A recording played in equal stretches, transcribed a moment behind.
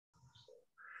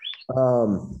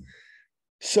Um,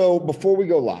 so before we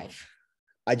go live,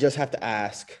 I just have to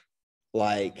ask,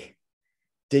 like,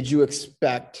 did you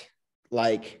expect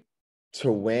like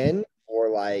to win? Or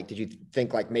like, did you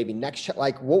think like maybe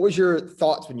like, what was your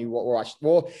thoughts when you were watching?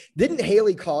 Well, didn't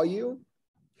Haley call you?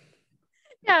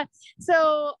 Yeah.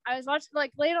 So I was watching,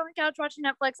 like, laid on the couch watching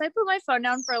Netflix. I put my phone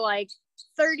down for like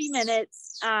 30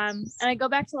 minutes. And I go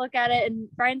back to look at it, and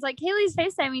Brian's like, Haley's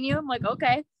FaceTiming you. I'm like,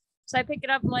 okay. So I pick it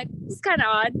up. I'm like, this is kind of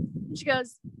odd. She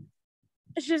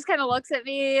just kind of looks at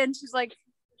me and she's like,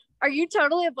 are you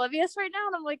totally oblivious right now?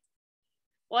 And I'm like,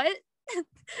 what?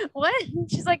 What?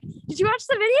 She's like, did you watch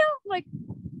the video? I'm like,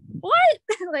 what?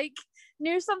 Like,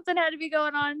 knew something had to be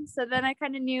going on. So then I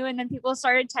kind of knew, and then people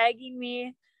started tagging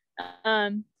me.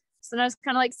 So then I was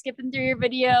kind of like skipping through your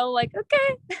video, like,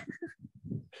 okay.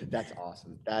 That's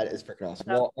awesome. That is freaking awesome.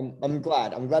 Well, I'm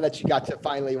glad. I'm glad that you got to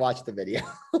finally watch the video.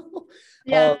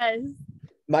 Yes.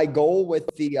 My goal with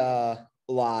the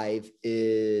live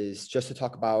is just to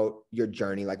talk about your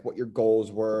journey, like what your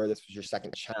goals were. This was your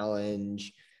second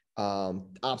challenge,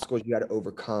 obstacles you had to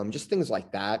overcome, just things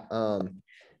like that.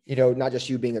 Not just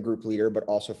you being a group leader, but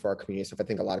also for our community stuff. I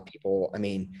think a lot of people, I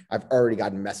mean, I've already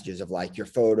gotten messages of like your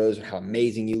photos and how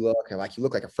amazing you look. And like, you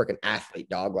look like a freaking athlete,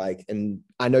 dog. Like, and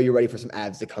I know you're ready for some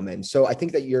abs to come in. So I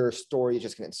think that your story is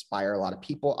just going to inspire a lot of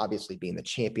people, obviously being the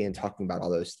champion, talking about all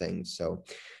those things. So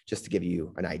just to give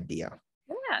you an idea.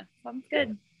 Yeah, sounds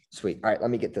good. Sweet. All right,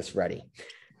 let me get this ready.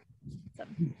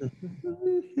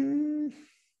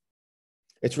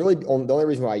 It's really the only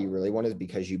reason why you really won is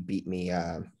because you beat me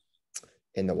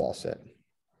in the wall sit.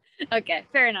 Okay,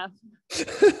 fair enough.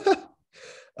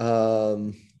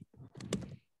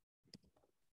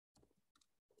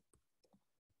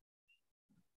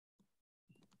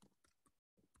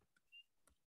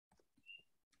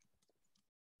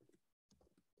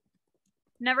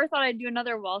 Never thought I'd do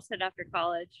another wall sit after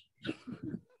college.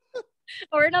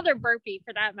 Or another burpee,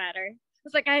 for that matter.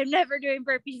 It's like, I'm never doing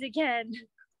burpees again.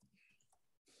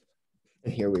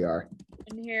 And here we are.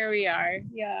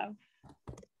 Yeah.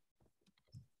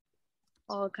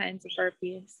 All kinds of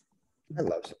burpees. I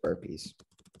love some burpees.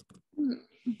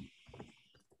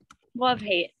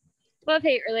 Love-hate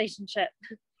relationship.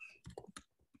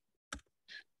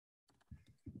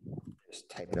 Just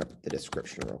typing up the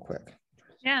description real quick.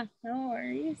 Yeah, no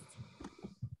worries.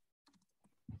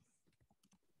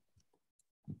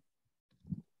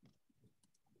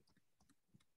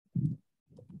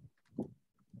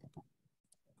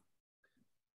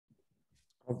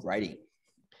 Alrighty.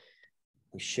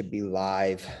 We should be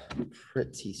live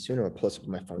pretty soon. I'm gonna pull this up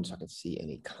on my phone so I can see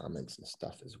any comments and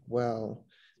stuff as well.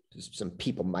 Just some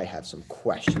people might have some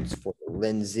questions for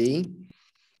Lindsay.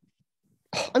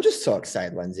 Oh, I'm just so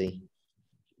excited, Lindsay.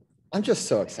 I'm just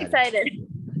so excited.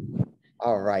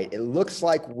 All right. It looks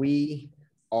like we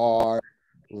are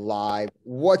live.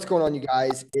 What's going on, you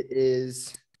guys? It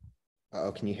is.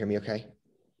 Oh, can you hear me okay?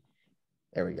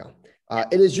 There we go.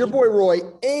 It is your boy Roy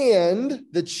and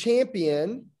the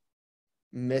champion,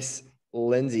 Miss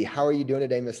Lindsay. How are you doing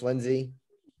today, Miss Lindsay?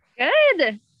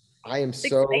 Good. I am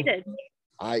so excited.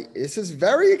 This is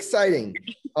very exciting.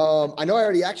 I know I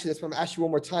already asked you this, but I'm gonna ask you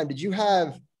one more time. Did you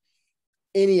have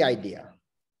any idea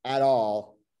at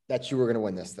all that you were gonna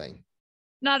win this thing?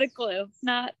 Not a clue.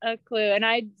 And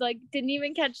I didn't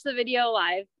even catch the video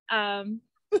live.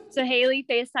 So Haley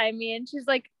FaceTimed me, and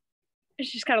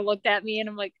she's kind of looked at me, and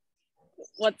I'm like,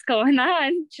 what's going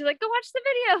on? She's like, go watch the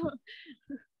video.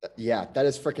 Yeah, that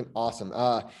is freaking awesome.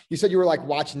 You said you were like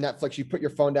watching Netflix. You put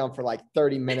your phone down for like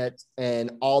 30 minutes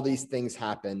and all these things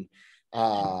happen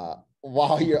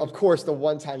while you're, of course, the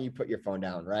one time you put your phone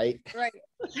down, right? Right.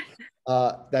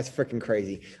 That's freaking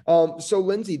crazy. So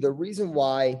Lindsay, the reason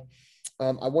why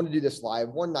I want to do this live,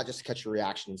 one, not just to catch your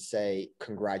reaction and say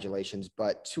congratulations,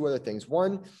 but two other things.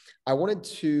 One, I wanted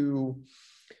to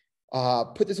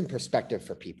put this in perspective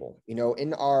for people.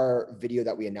 In our video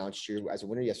that we announced you as a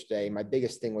winner yesterday, my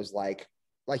biggest thing was like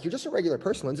you're just a regular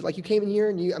person, Lindsay. Like, you came in here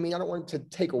and I don't want to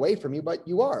take away from you, but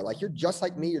you are, like, you're just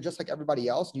like me. You're just like everybody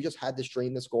else. You just had this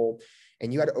dream, this goal,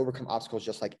 and you had to overcome obstacles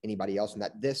just like anybody else, and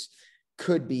that this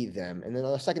could be them. And then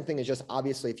the second thing is just,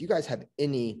 obviously, if you guys have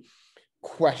any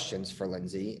questions for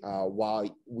Lindsay while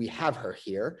we have her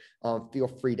here, feel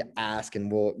free to ask and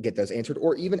we'll get those answered,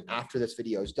 or even after this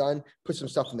video is done, put some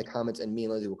stuff in the comments and me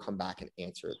and Lindsay will come back and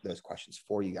answer those questions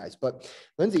for you guys. But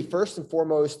Lindsay, first and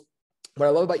foremost, what I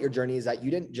love about your journey is that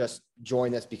you didn't just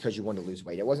join this because you wanted to lose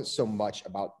weight. It wasn't so much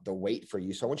about the weight for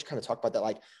you. So I want you to kind of talk about that.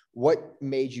 Like, what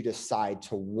made you decide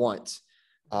to want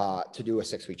to do a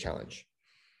 6-week challenge?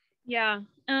 Yeah.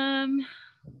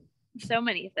 so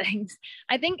many things.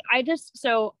 I think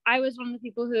so I was one of the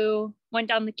people who went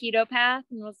down the keto path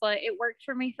and was like, it worked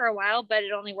for me for a while, but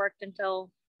it only worked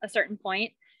until a certain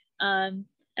point. And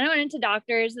I went into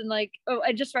doctors and like,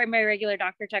 I just write my regular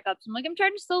doctor checkups. I'm like, I'm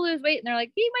trying to still lose weight. And they're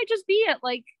like, you might just be at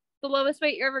like the lowest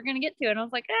weight you're ever going to get to. And I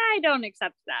was like, I don't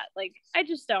accept that. Like, I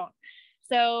just don't.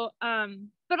 So,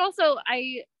 but also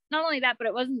not only that, but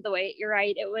it wasn't the weight. You're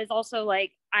right. It was also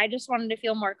like, I just wanted to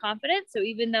feel more confident. So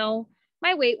even though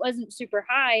my weight wasn't super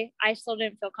high, I still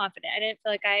didn't feel confident. I didn't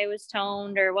feel like I was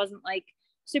toned or wasn't like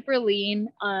super lean.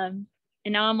 And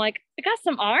now I'm like, I got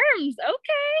some arms.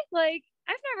 Okay. Like,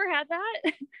 I've never had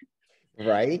that.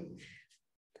 Right.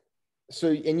 So,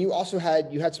 and you also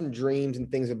had some dreams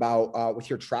and things about with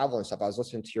your travel and stuff. I was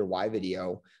listening to your why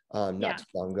video not too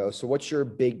long ago. So what's your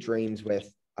big dreams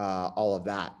with all of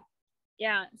that?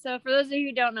 Yeah. So for those of you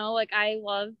who don't know, like I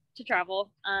love to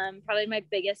travel. Probably my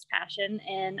biggest passion.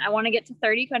 And I want to get to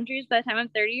 30 countries by the time I'm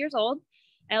 30 years old.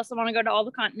 I also want to go to all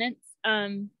the continents.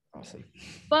 Awesome.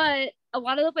 But a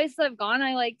lot of the places I've gone,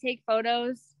 I like take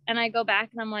photos and I go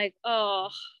back and I'm like, oh,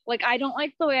 like I don't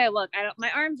like the way I look. My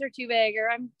arms are too big, or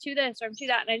I'm too this, or I'm too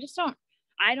that. And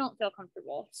I don't feel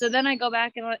comfortable. So then I go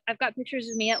back and I've got pictures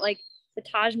of me at like the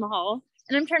Taj Mahal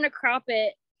and I'm trying to crop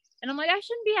it. And I'm like, I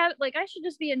should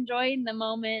just be enjoying the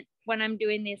moment when I'm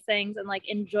doing these things and like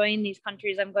enjoying these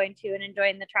countries I'm going to and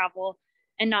enjoying the travel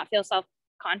and not feel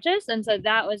self-conscious. And so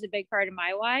that was a big part of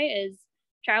my why, is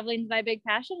traveling is my big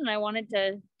passion. And I wanted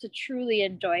to truly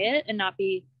enjoy it and not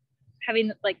be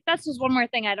having like, that's just one more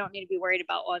thing I don't need to be worried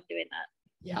about while I'm doing that.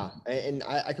 Yeah. And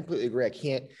I completely agree. I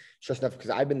can't stress enough, because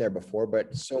I've been there before,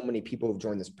 but so many people who've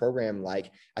joined this program,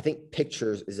 like I think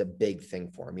pictures is a big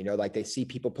thing for them, like they see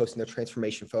people posting their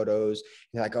transformation photos and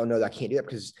they're like, oh no, I can't do that,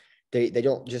 because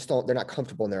they're not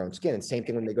comfortable in their own skin. And same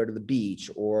thing when they go to the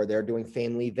beach or they're doing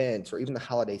family events or even the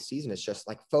holiday season. It's just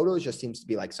like photos just seems to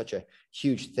be like such a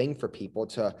huge thing for people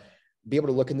to be able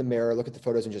to look in the mirror, look at the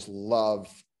photos and just love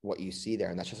what you see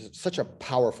there. And that's just such a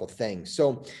powerful thing.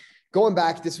 So going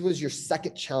back, this was your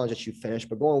second challenge that you finished,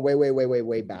 but going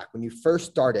way back when you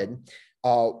first started,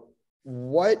 because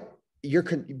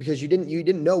you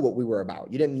didn't know what we were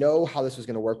about. You didn't know how this was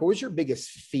going to work. What was your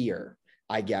biggest fear,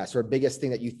 I guess, or biggest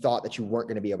thing that you thought that you weren't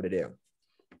going to be able to do?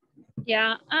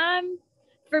 Yeah.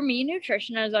 For me,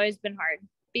 nutrition has always been hard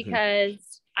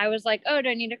because I was like, oh, do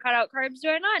I need to cut out carbs? Do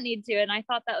I not need to? And I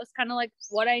thought that was kind of like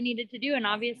what I needed to do. And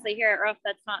obviously here at Rough,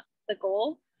 that's not the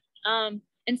goal. And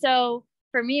so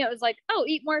for me, it was like, oh,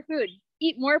 eat more food,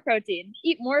 eat more protein,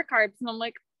 eat more carbs. And I'm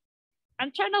like, I'm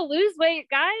trying to lose weight,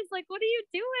 guys. Like, what are you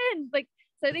doing? Like,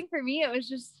 so I think for me, it was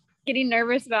just getting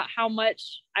nervous about how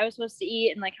much I was supposed to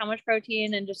eat and like how much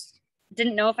protein, and just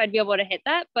didn't know if I'd be able to hit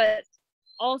that. But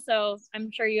also, I'm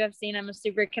sure you have seen I'm a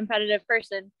super competitive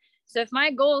person. So if my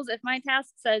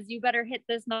task says you better hit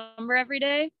this number every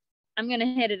day, I'm going to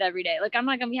hit it every day. Like, I'm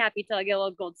not going to be happy till I get a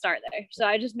little gold star there. So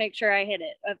I just make sure I hit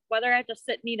it. Whether I have to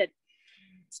sit and eat a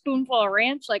spoonful of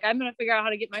ranch, like I'm going to figure out how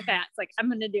to get my fats. Like, I'm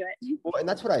going to do it. Well, and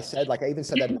that's what I said. Like I even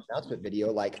said that in the announcement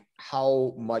video, like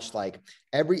how much like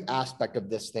every aspect of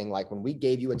this thing, like when we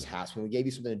gave you a task, when we gave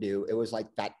you something to do, it was like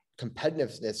that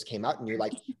competitiveness came out, and you're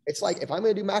like, it's like, if I'm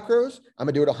going to do macros, I'm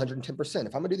gonna do it 110%.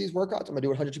 If I'm gonna do these workouts, I'm gonna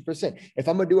do it 102%. If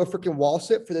I'm gonna do a freaking wall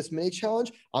sit for this mini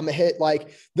challenge, I'm gonna hit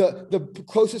like the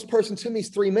closest person to me is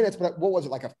 3 minutes, but what was it,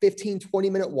 like a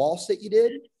 15-20 minute wall sit you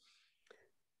did?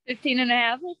 15 and a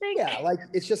half, I think. Yeah, like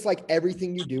it's just like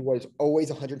everything you do was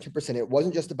always 110%. It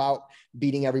wasn't just about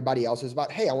beating everybody else. It was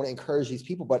about, hey, I want to encourage these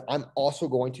people, but I'm also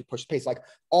going to push pace. Like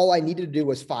all I needed to do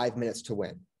was 5 minutes to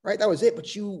win, right? That was it.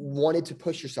 But you wanted to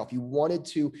push yourself. You wanted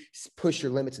to push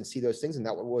your limits and see those things. And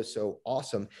that was so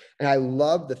awesome. And I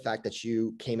love the fact that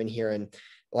you came in here and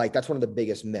like, that's one of the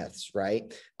biggest myths,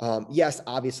 right? Yes,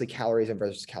 obviously calories in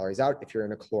versus calories out. If you're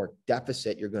in a caloric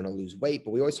deficit, you're going to lose weight,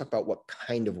 but we always talk about what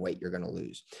kind of weight you're going to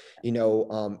lose.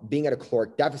 Being at a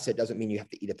caloric deficit doesn't mean you have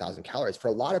to eat 1,000 calories. For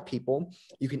a lot of people,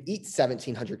 you can eat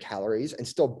 1,700 calories and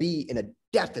still be in a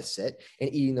deficit and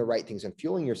eating the right things and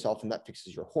fueling yourself. And that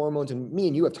fixes your hormones. And me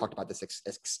and you have talked about this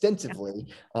extensively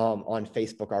on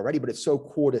Facebook already, but it's so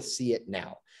cool to see it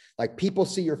now. Like people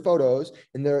see your photos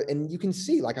and you can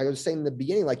see, like I was saying in the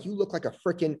beginning, like you look like a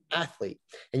freaking athlete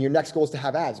and your next goal is to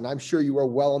have abs. And I'm sure you are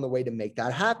well on the way to make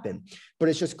that happen. But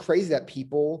it's just crazy that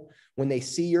people, when they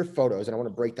see your photos, and I want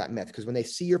to break that myth, because when they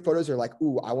see your photos, they're like,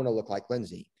 ooh, I want to look like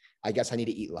Lindsay. I guess I need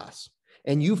to eat less.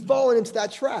 And you've fallen into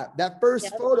that trap. That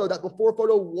first photo, that before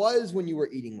photo was when you were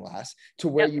eating less to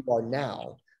where you are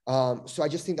now. So I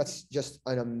just think that's just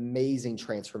an amazing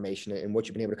transformation in what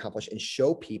you've been able to accomplish and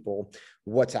show people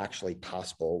what's actually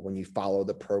possible when you follow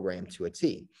the program to a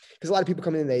T. Because a lot of people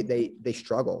come in and they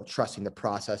struggle trusting the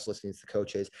process, listening to the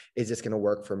coaches. Is this going to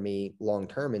work for me long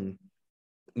term? And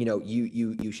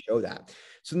you show that.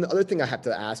 So then the other thing I have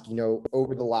to ask,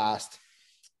 over the last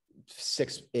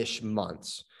 6-ish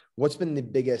months, what's been the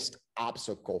biggest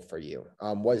obstacle for you?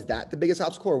 Was that the biggest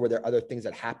obstacle, or were there other things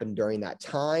that happened during that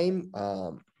time?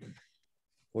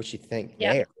 What you think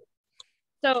there?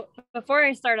 So before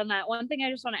I start on that, one thing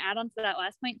I just want to add on to that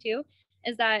last point too,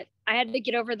 is that I had to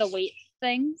get over the weight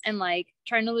thing and like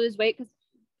trying to lose weight. Because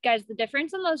guys, the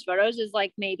difference in those photos is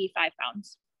like maybe 5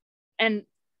 pounds. And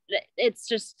it's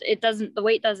just, the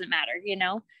weight doesn't matter,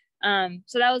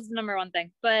 So that was the number one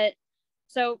thing. But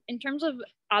so in terms of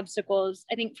obstacles,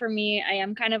 I think for me, I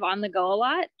am kind of on the go a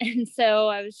lot. And so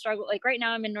I was struggling, like right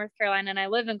now I'm in North Carolina and I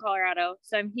live in Colorado.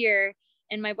 So I'm here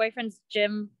and my boyfriend's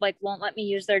gym like won't let me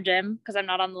use their gym because I'm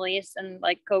not on the lease and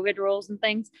like COVID rules and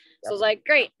things. So I was like,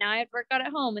 great, now I have to work out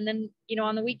at home. And then,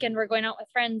 on the weekend we're going out with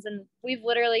friends, and we've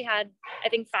literally had, I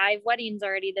think 5 weddings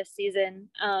already this season.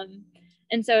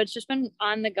 And so it's just been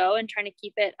on the go, and trying to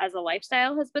keep it as a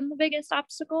lifestyle has been the biggest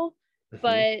obstacle.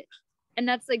 Mm-hmm. And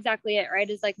that's exactly it, right?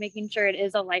 Is like making sure it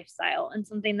is a lifestyle and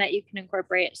something that you can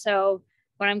incorporate. So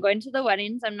when I'm going to the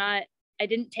weddings, I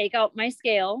didn't take out my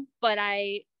scale, but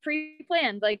I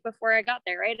pre-planned like before I got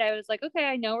there, right? I was like, okay,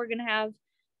 I know we're going to have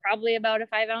probably about a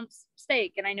 5-ounce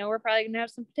steak, and I know we're probably going to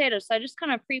have some potatoes. So I just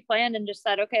kind of pre-planned and just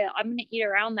said, okay, I'm going to eat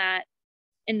around that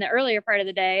in the earlier part of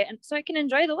the day. And so I can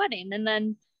enjoy the wedding and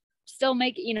then still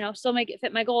make it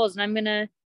fit my goals. And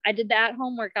I did the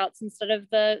at-home workouts instead of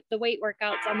the weight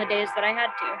workouts on the days that I had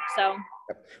to. So,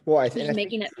 well, I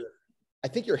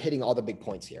think you're hitting all the big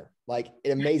points here. Like,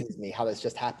 it amazes me how this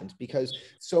just happens, because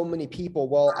so many people,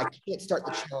 well, I can't start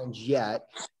the challenge yet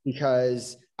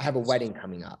because I have a wedding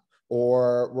coming up,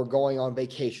 or we're going on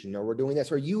vacation, or we're doing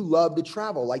this, or you love to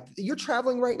travel. Like, you're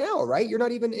traveling right now, right? You're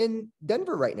not even in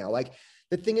Denver right now. Like,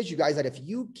 the thing is, you guys, that if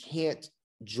you can't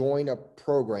join a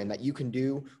program that you can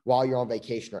do while you're on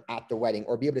vacation or at the wedding,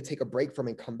 or be able to take a break from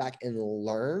and come back and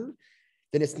learn,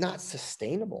 then it's not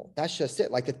sustainable. That's just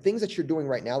it. Like, the things that you're doing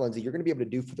right now, Lindsay, you're going to be able to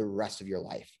do for the rest of your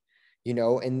life,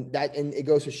 and it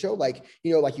goes to show, like,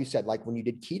 like you said, like when you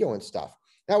did keto and stuff,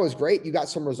 that was great. You got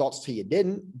some results till you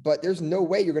didn't, but there's no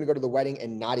way you're going to go to the wedding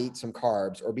and not eat some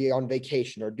carbs or be on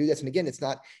vacation or do this. And again, it's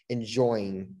not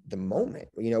enjoying the moment,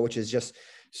 which is just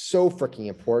so freaking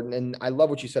important. And I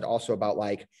love what you said also about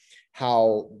like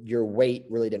how your weight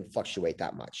really didn't fluctuate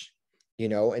that much,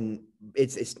 and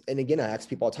and again, I ask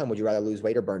people all the time, would you rather lose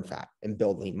weight or burn fat and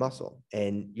build lean muscle?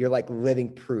 And you're like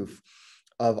living proof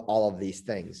of all of these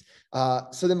things.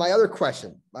 So then my other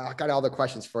question, I got all the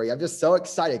questions for you. I'm just so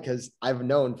excited because I've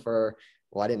known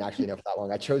I didn't actually know for that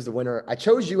long. I chose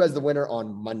you as the winner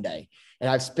on Monday.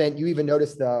 And you even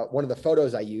noticed one of the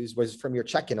photos I used was from your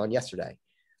check-in on yesterday.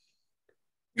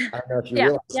 I don't know if you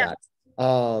realize that.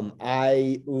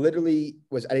 I literally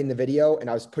was editing the video and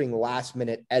I was putting last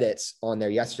minute edits on there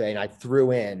yesterday, and I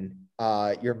threw in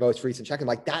your most recent check-in.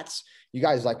 Like, that's, you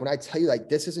guys, like when I tell you, like,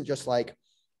 this isn't just like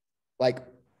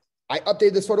I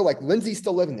updated this photo, like Lindsay's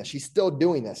still living this. She's still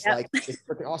doing this. Yep. Like, it's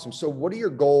freaking awesome. So what are your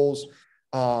goals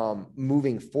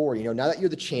moving forward? Now that you're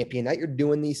the champion, that you're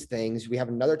doing these things, we have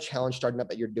another challenge starting up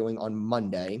that you're doing on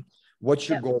Monday. What's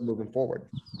your goal moving forward?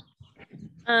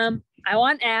 I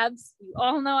want abs. You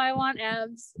all know I want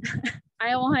abs. I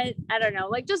don't know,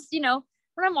 like, just, when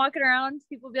I'm walking around,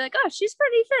 people be like, oh, she's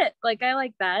pretty fit. Like, I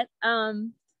like that.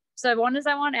 So one is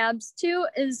I want abs. 2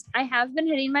 is I have been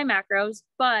hitting my macros,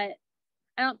 but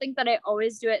I don't think that I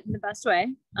always do it in the best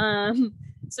way.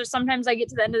 So sometimes I get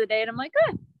to the end of the day and I'm like,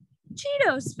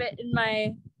 Cheetos fit in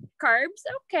my carbs.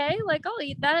 Okay, like I'll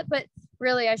eat that, but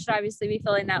really I should obviously be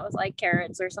filling that with like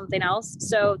carrots or something else.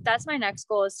 So that's my next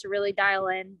goal, is to really dial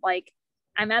in. Like,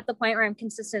 I'm at the point where I'm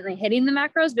consistently hitting the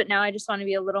macros, but now I just want to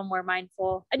be a little more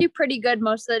mindful. I do pretty good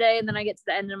most of the day, and then I get to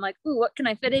the end and I'm like, ooh, what can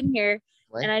I fit in here?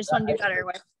 Right. And I just want to do better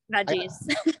with veggies.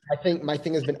 I think my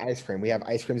thing has been ice cream. We have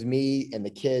ice creams, me and the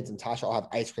kids and Tasha all have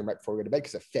ice cream right before we go to bed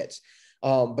because it fits.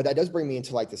 But that does bring me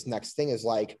into like this next thing, is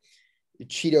like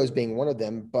Cheetos being one of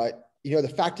them. But the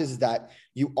fact is that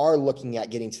you are looking at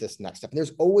getting to this next step. And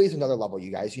there's always another level,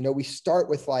 you guys. We start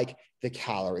with like the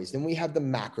calories, then we have the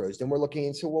macros, then we're looking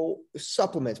into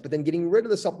supplements, but then getting rid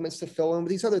of the supplements to fill in with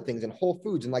these other things and whole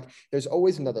foods. And like, there's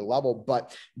always another level.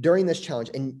 But during this challenge,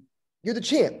 and you're the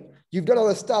champ, you've done all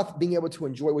this stuff, being able to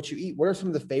enjoy what you eat. What are some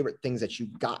of the favorite things that you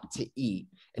got to eat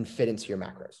and fit into your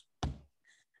macros?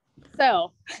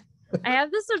 So I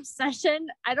have this obsession.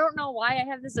 I don't know why I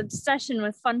have this obsession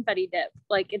with funfetti dip.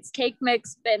 Like it's cake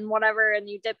mix and whatever, and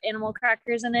you dip animal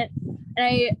crackers in it. And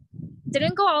I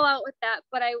didn't go all out with that,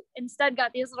 but I instead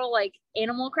got these little like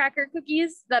animal cracker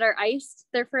cookies that are iced.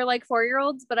 They're for like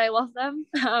 4-year-olds, but I love them.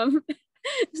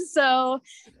 So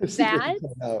that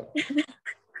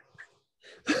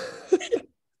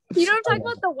you know what I'm talking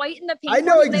about? The white and the pink. I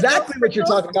know exactly what you're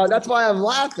talking about. That's why I'm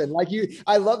laughing. Like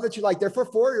I love that you're like, they're for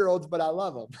 4-year-olds, but I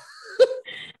love them.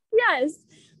 Yes.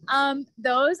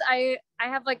 Those I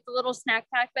have like the little snack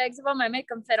pack bags of them. I make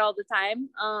them fit all the time.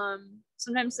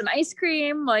 Sometimes some ice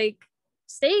cream, like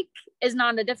steak is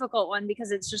not a difficult one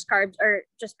because it's just carbs or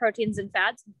just proteins and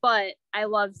fats, but I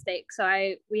love steak.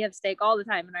 So we have steak all the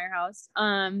time in our house.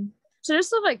 So just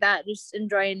stuff like that, just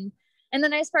enjoying. And the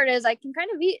nice part is I can kind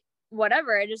of eat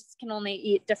whatever. I just can only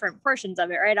eat different portions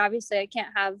of it, right? Obviously I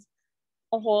can't have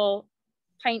a whole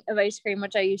pint of ice cream,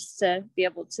 which I used to be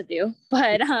able to do,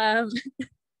 but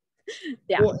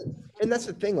yeah. Well, and that's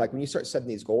the thing, like when you start setting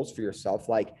these goals for yourself,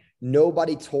 like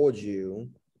nobody told you,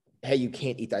 hey, you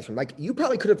can't eat ice cream. Like you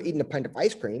probably could have eaten a pint of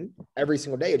ice cream every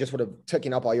single day. It just would have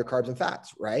taken up all your carbs and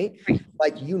fats, right?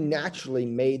 Like you naturally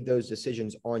made those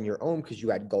decisions on your own because you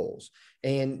had goals.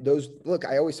 And those, look,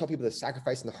 I always tell people the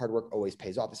sacrifice and the hard work always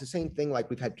pays off. It's the same thing. Like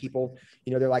we've had people,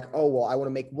 you know, they're like, oh, well, I want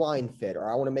to make wine fit,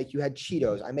 or I want to make, you had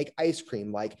Cheetos, I make ice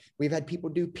cream. Like we've had people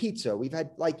do pizza. We've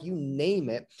had like, you name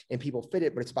it, and people fit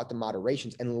it, but it's about the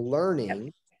moderations and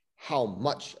learning how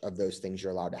much of those things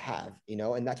you're allowed to have, you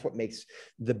know, and that's what makes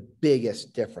the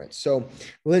biggest difference. So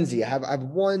Lindsay, I have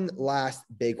one last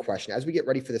big question as we get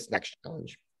ready for this next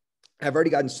challenge. I've already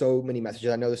gotten so many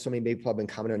messages. I know there's so many people have been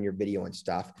commenting on your video and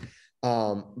stuff.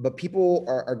 But people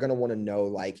are going to want to know,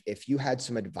 like, if you had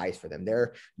some advice for them,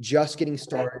 they're just getting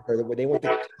started, or they want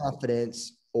the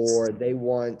confidence, or they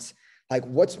want, like,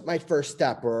 what's my first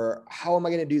step, or how am I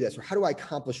going to do this, or how do I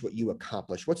accomplish what you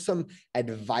accomplish? What's some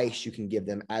advice you can give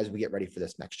them as we get ready for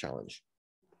this next challenge?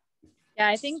 Yeah,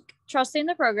 I think trusting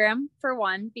the program for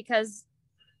one, because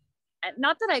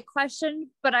not that I questioned,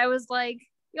 but I was like,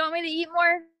 you want me to eat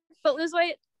more, but lose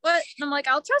weight? What? And I'm like,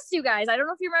 I'll trust you guys. I don't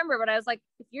know if you remember, but I was like,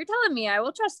 if you're telling me, I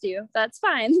will trust you. That's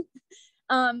fine.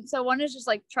 So one is just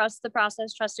like, trust the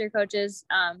process, trust your coaches.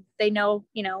 They know,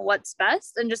 you know, what's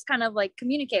best, and just kind of like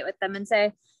communicate with them and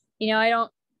say, you know,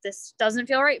 this doesn't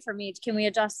feel right for me. Can we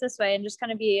adjust this way? And just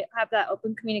kind of have that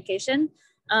open communication.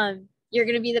 You're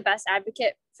going to be the best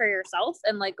advocate for yourself,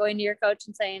 and like going to your coach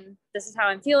and saying, this is how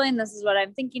I'm feeling. This is what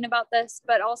I'm thinking about this,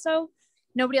 but also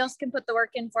nobody else can put the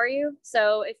work in for you.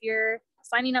 So if you're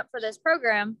signing up for this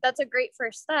program, that's a great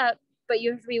first step, but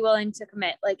you have to be willing to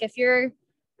commit. Like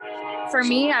for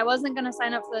me, I wasn't going to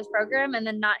sign up for this program and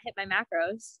then not hit my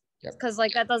macros, because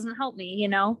like that doesn't help me, you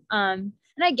know? And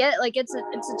I get like, it's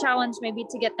a challenge maybe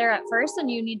to get there at first, and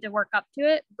you need to work up to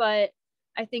it. But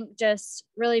I think just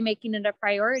really making it a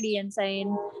priority and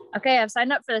saying, okay, I've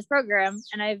signed up for this program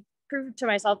and I've proved to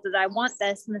myself that I want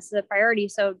this, and this is a priority.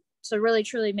 So really,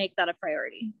 truly make that a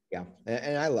priority. Yeah.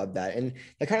 And I love that. And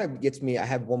that kind of gets me, I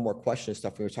have one more question and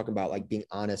stuff. We were talking about like being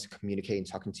honest, communicating,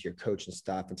 talking to your coach and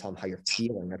stuff, and tell them how you're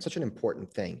feeling. That's such an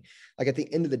important thing. Like at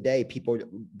the end of the day, people,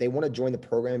 they want to join the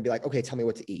program and be like, okay, tell me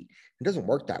what to eat. It doesn't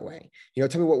work that way. You know,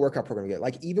 tell me what workout program to get.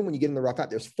 Like, even when you get in the rough app,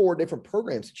 there's 4 different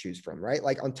programs to choose from, right?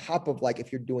 Like on top of like,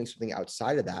 if you're doing something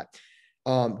outside of that,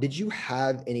 did you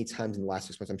have any times in the last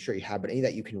 6 months, I'm sure you have, but any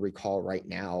that you can recall right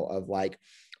now of like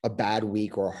a bad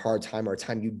week or a hard time, or a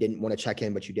time you didn't want to check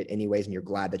in, but you did anyways, and you're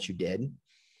glad that you did?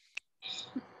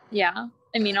 Yeah.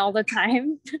 I mean, all the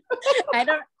time.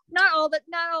 Not all the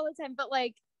time, but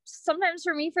like sometimes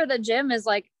for me, for the gym is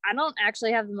like, I don't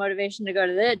actually have the motivation to go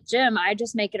to the gym. I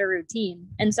just make it a routine.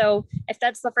 And so if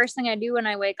that's the first thing I do when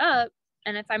I wake up,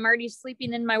 and if I'm already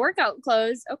sleeping in my workout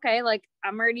clothes, okay, like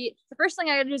the first thing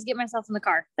I gotta do is get myself in the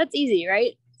car. That's easy,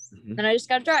 right? Mm-hmm. And I just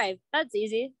got to drive. That's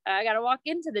easy. I got to walk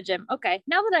into the gym. Okay.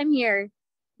 Now that I'm here,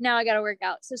 now I got to work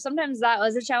out. So sometimes that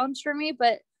was a challenge for me,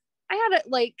 but I had it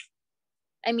like,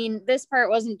 I mean, this part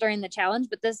wasn't during the challenge,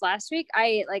 but this last week I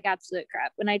ate like absolute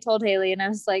crap. When I told Haley, and I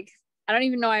was like, I don't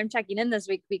even know why I'm checking in this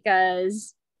week,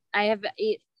 because I've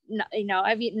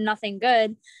eaten nothing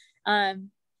good.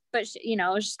 But she, it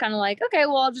was just kind of like, okay,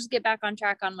 well, I'll just get back on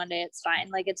track on Monday. It's fine.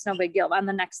 Like, it's no big deal on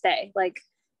the next day. Like,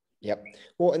 yep.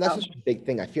 Well, and that's such a big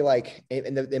thing. I feel like,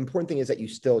 and the important thing is that you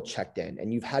still checked in,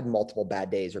 and you've had multiple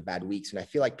bad days or bad weeks. And I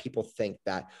feel like people think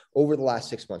that over the last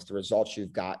 6 months, the results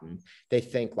you've gotten, they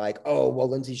think like, oh, well,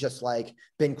 Lindsay's just like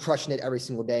been crushing it every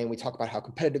single day. And we talk about how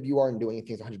competitive you are and doing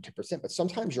things 110%, but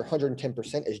sometimes your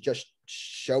 110% is just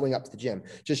showing up to the gym,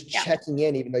 just checking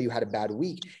in, even though you had a bad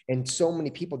week. And so many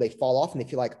people, they fall off and they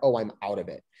feel like, oh, I'm out of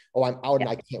it. oh, I'm out and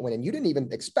I can't win. And you didn't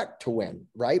even expect to win,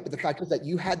 right? But the fact is that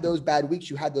you had those bad weeks,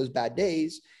 you had those bad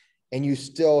days, and you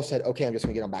still said, okay, I'm just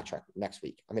going to get on backtrack next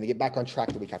week. I'm going to get back on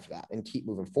track the week after that and keep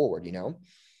moving forward, you know?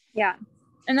 Yeah.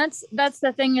 And that's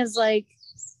the thing is like,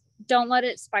 don't let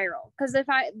it spiral. Cause if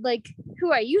I like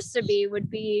who I used to be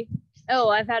would be, oh,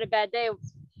 I've had a bad day.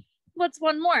 What's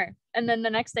one more? And then the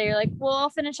next day you're like, well, I'll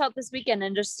finish out this weekend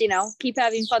and just, keep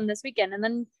having fun this weekend. And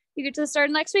then you get to the start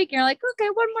of next week and you're like, okay,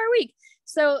 one more week.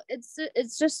 So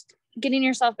it's just getting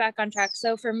yourself back on track.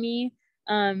 So for me,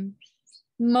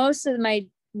 most of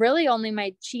really only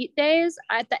my cheat days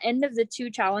at the end of the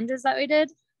 2 challenges that we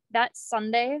did, that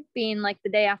Sunday being like the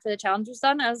day after the challenge was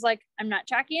done, I was like, I'm not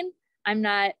tracking. I'm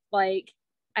not like,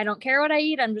 I don't care what I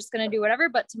eat. I'm just going to do whatever.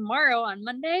 But tomorrow on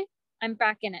Monday, I'm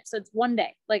back in it. So it's one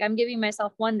day, like I'm giving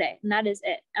myself one day and that is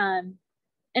it.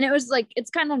 And it was like,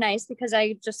 it's kind of nice because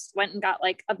I just went and got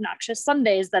like obnoxious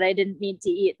Sundays that I didn't need to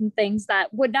eat and things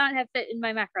that would not have fit in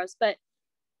my macros. But,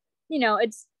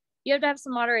 you have to have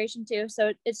some moderation too.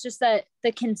 So it's just that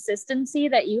the consistency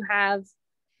that you have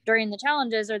during the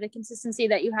challenges or the consistency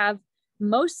that you have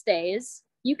most days,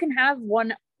 you can have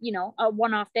a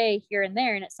one-off day here and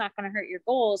there, and it's not going to hurt your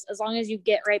goals as long as you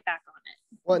get right back on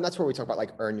it. Well, and that's where we talk about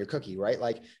like earn your cookie, right?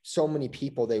 Like so many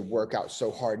people, they work out so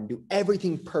hard and do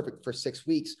everything perfect for 6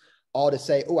 weeks, all to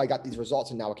say, oh, I got these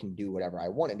results and now I can do whatever I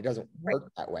want. And it doesn't work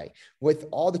that way. With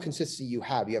all the consistency you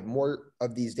have more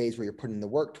of these days where you're putting in the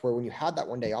work to where when you had that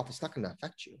one day off, it's not going to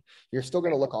affect you. You're still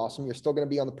going to look awesome. You're still going to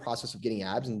be on the process of getting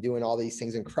abs and doing all these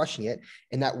things and crushing it.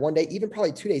 And that one day, even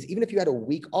probably 2 days, even if you had a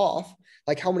week off,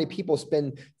 like how many people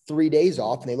spend 3 days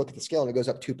off and they look at the scale and it goes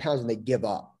up 2 pounds and they give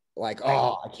up. Like,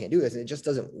 oh, I can't do this. And it just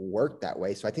doesn't work that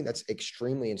way. So I think that's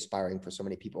extremely inspiring for so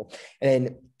many people.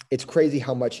 And it's crazy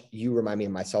how much you remind me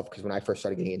of myself. Because when I first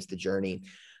started getting into the journey,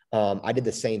 I did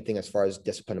the same thing as far as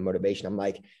discipline and motivation. I'm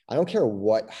like, I don't care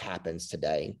what happens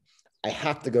today. I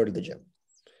have to go to the gym.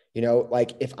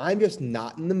 Like if I'm just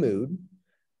not in the mood,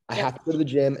 I have to go to the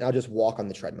gym and I'll just walk on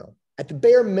the treadmill. At the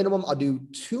bare minimum, I'll do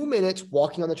 2 minutes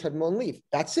walking on the treadmill and leave.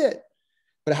 That's it.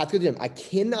 But I have to go to the gym. I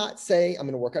cannot say I'm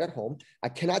going to work out at home. I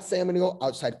cannot say I'm going to go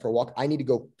outside for a walk. I need to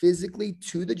go physically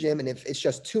to the gym. And if it's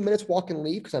just 2 minutes walk and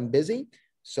leave because I'm busy,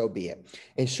 so be it.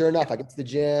 And sure enough, I get to the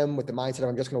gym with the mindset of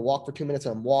I'm just going to walk for 2 minutes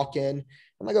and I'm walking.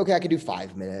 I'm like, okay, I can do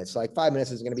 5 minutes. Like 5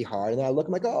 minutes is going to be hard. And then I look,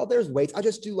 I'm like, oh, there's weights. I'll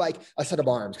just do like a set of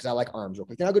arms because I like arms real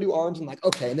quick. Then I'll go do arms. And I'm like,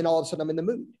 okay. And then all of a sudden I'm in the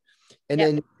mood. And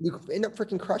then you end up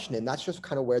freaking crushing it. And that's just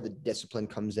kind of where the discipline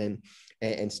comes in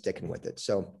and sticking with it.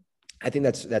 So I think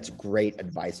that's great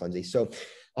advice, Lindsay. So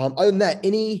other than that,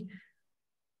 any,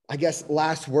 I guess,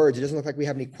 last words? It doesn't look like we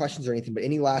have any questions or anything, but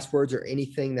any last words or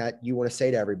anything that you want to say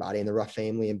to everybody in the Ruff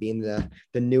family and being the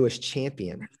newest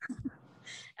champion?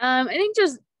 I think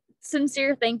just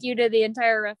sincere thank you to the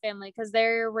entire Ruff family, because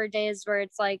there were days where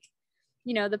it's like,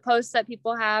 the posts that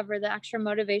people have or the extra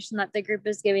motivation that the group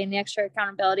is giving, the extra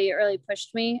accountability, it really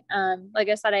pushed me. Like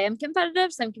I said, I am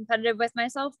competitive, so I'm competitive with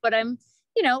myself, but I'm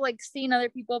like seeing other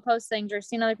people post things or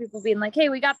seeing other people being like, hey,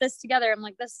 we got this together. I'm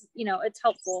like, this, it's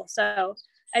helpful. So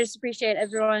I just appreciate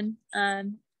everyone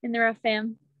in the Ruff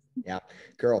fam. Yeah,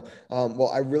 girl. Well,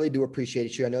 I really do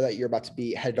appreciate you. I know that you're about to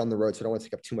be headed on the road, so I don't want to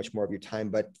take up too much more of your time,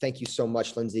 but thank you so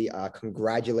much, Lindsay.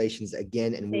 Congratulations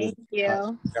again. And thank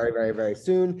you. Very, very, very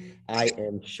soon. I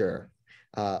am sure.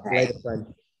 Later,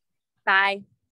 friend. Bye.